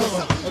mother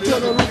sucker. Tear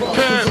the roof off.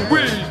 Can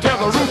we tear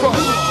the roof off?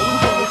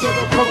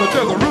 Come to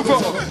tear the roof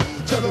off.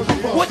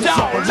 Would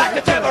y'all like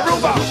to tear the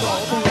roof off?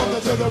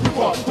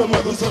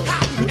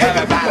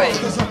 Everybody,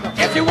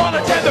 if you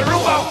wanna tear the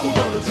roof off,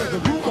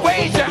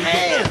 raise your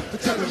hand.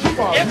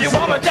 If you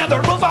wanna tear the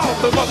roof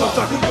off the mother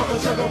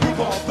sucker.